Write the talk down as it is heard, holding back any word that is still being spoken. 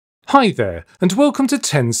Hi there, and welcome to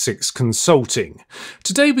 10.6 Consulting.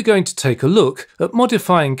 Today we're going to take a look at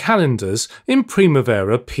modifying calendars in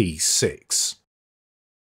Primavera P6.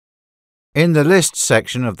 In the List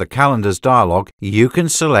section of the Calendars dialog, you can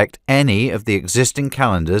select any of the existing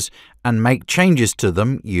calendars and make changes to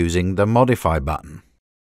them using the Modify button.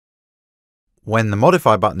 When the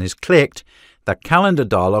Modify button is clicked, the Calendar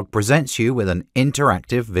dialog presents you with an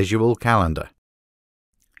interactive visual calendar.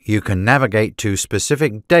 You can navigate to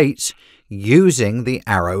specific dates using the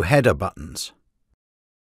arrow header buttons.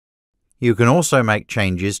 You can also make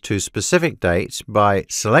changes to specific dates by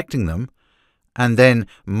selecting them and then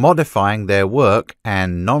modifying their work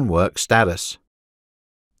and non-work status.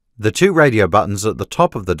 The two radio buttons at the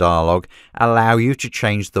top of the dialog allow you to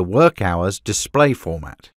change the work hours display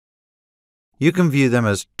format. You can view them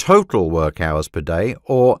as total work hours per day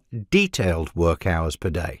or detailed work hours per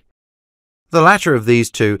day. The latter of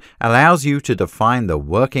these two allows you to define the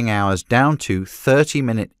working hours down to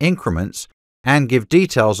 30-minute increments and give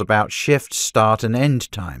details about shift start and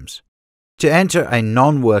end times. To enter a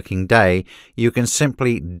non-working day, you can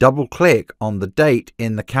simply double-click on the date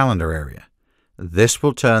in the calendar area. This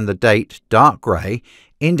will turn the date dark grey,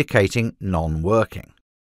 indicating non-working.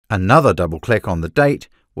 Another double-click on the date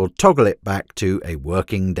will toggle it back to a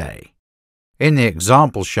working day. In the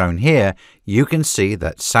example shown here, you can see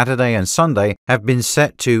that Saturday and Sunday have been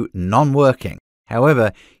set to non-working.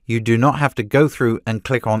 However, you do not have to go through and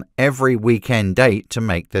click on every weekend date to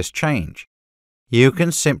make this change. You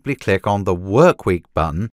can simply click on the Work Week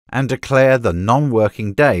button and declare the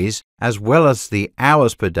non-working days as well as the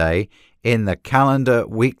hours per day in the Calendar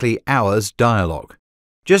Weekly Hours dialog.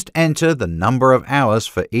 Just enter the number of hours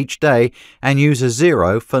for each day and use a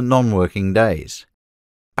 0 for non-working days.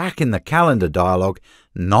 Back in the Calendar dialog,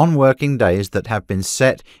 non-working days that have been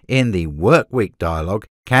set in the Work Week dialog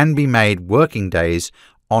can be made working days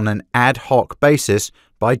on an ad hoc basis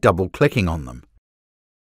by double-clicking on them.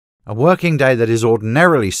 A working day that is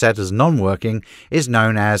ordinarily set as non-working is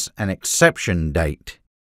known as an exception date.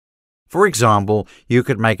 For example, you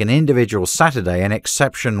could make an individual Saturday an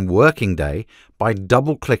exception working day by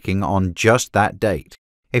double-clicking on just that date.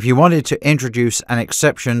 If you wanted to introduce an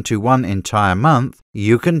exception to one entire month,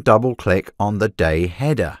 you can double-click on the day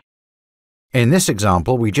header. In this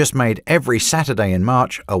example, we just made every Saturday in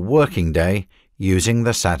March a working day using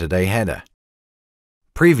the Saturday header.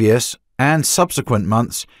 Previous and subsequent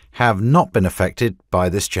months have not been affected by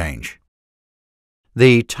this change.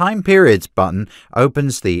 The Time Periods button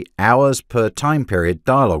opens the Hours per Time Period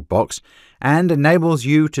dialog box and enables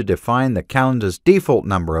you to define the calendar's default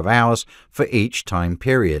number of hours for each time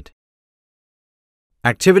period.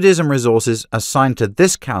 Activities and resources assigned to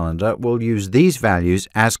this calendar will use these values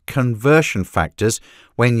as conversion factors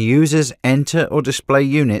when users enter or display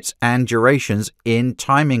units and durations in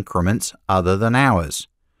time increments other than hours.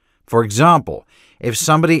 For example, if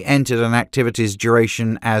somebody entered an activity's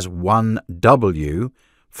duration as 1W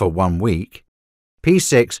for 1 week,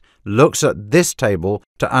 P6 looks at this table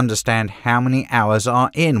to understand how many hours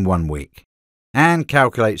are in 1 week and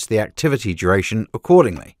calculates the activity duration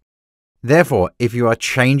accordingly. Therefore, if you are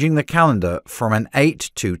changing the calendar from an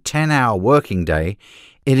 8 to 10-hour working day,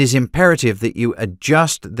 it is imperative that you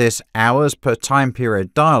adjust this Hours per Time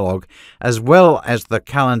Period dialog as well as the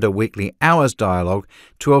Calendar Weekly Hours dialog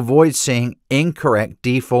to avoid seeing incorrect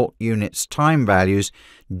default units time values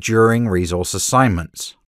during resource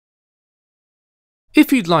assignments.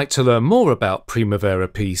 If you'd like to learn more about Primavera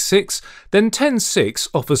P6, then 10.6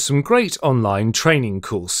 offers some great online training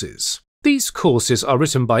courses. These courses are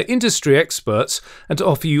written by industry experts and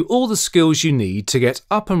offer you all the skills you need to get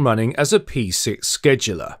up and running as a P6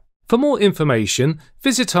 scheduler. For more information,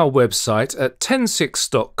 visit our website at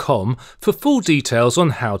 10.6.com for full details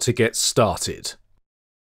on how to get started.